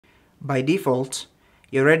By default,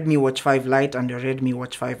 your Redmi Watch 5 Lite and your Redmi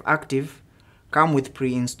Watch 5 Active come with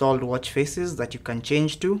pre-installed watch faces that you can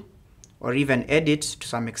change to, or even edit to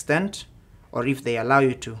some extent, or if they allow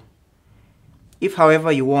you to. If,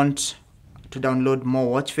 however, you want to download more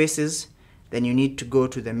watch faces, then you need to go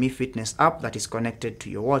to the Mi Fitness app that is connected to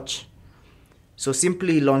your watch. So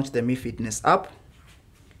simply launch the Mi Fitness app,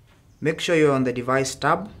 make sure you're on the device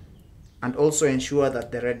tab, and also ensure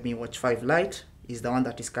that the Redmi Watch 5 Lite is the one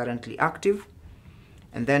that is currently active,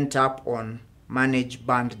 and then tap on Manage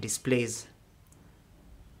Band Displays.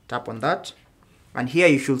 Tap on that, and here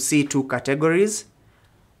you should see two categories,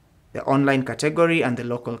 the online category and the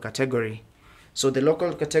local category. So the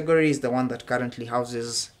local category is the one that currently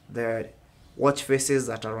houses the watch faces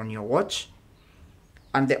that are on your watch,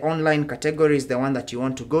 and the online category is the one that you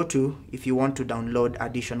want to go to if you want to download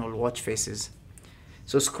additional watch faces.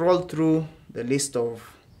 So scroll through the list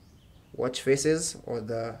of watch faces or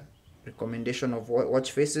the recommendation of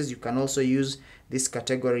watch faces. You can also use this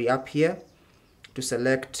category up here to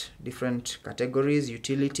select different categories.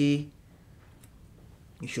 Utility,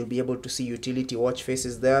 you should be able to see utility watch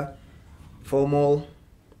faces there. Formal,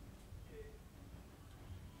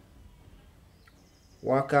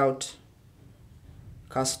 workout,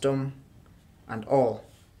 custom, and all.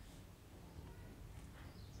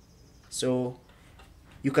 So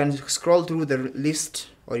you can scroll through the list,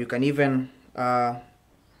 or you can even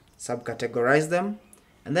subcategorize them,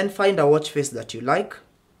 and then find a watch face that you like.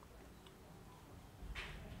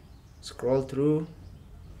 Scroll through,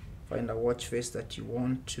 find a watch face that you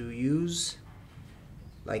want to use,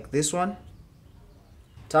 like this one.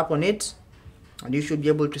 Tap on it, and you should be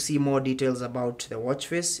able to see more details about the watch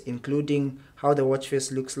face, including how the watch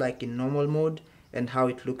face looks like in normal mode and how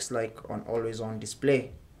it looks like on always on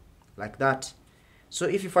display, like that. So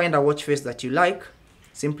if you find a watch face that you like,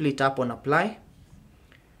 simply tap on apply.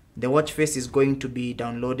 The watch face is going to be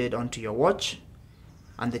downloaded onto your watch,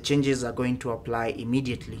 and the changes are going to apply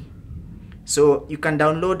immediately. So you can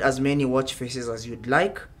download as many watch faces as you'd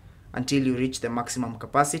like until you reach the maximum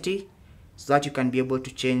capacity, so that you can be able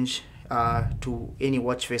to change to any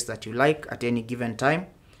watch face that you like at any given time.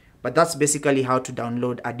 But that's basically how to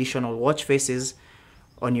download additional watch faces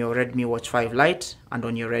on your Redmi Watch 5 Lite and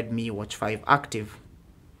on your Redmi Watch 5 Active.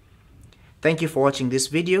 Thank you for watching this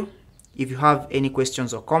video. If you have any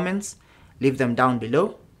questions or comments, leave them down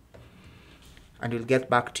below and we'll get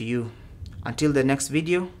back to you. Until the next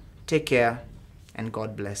video, take care and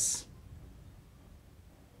God bless.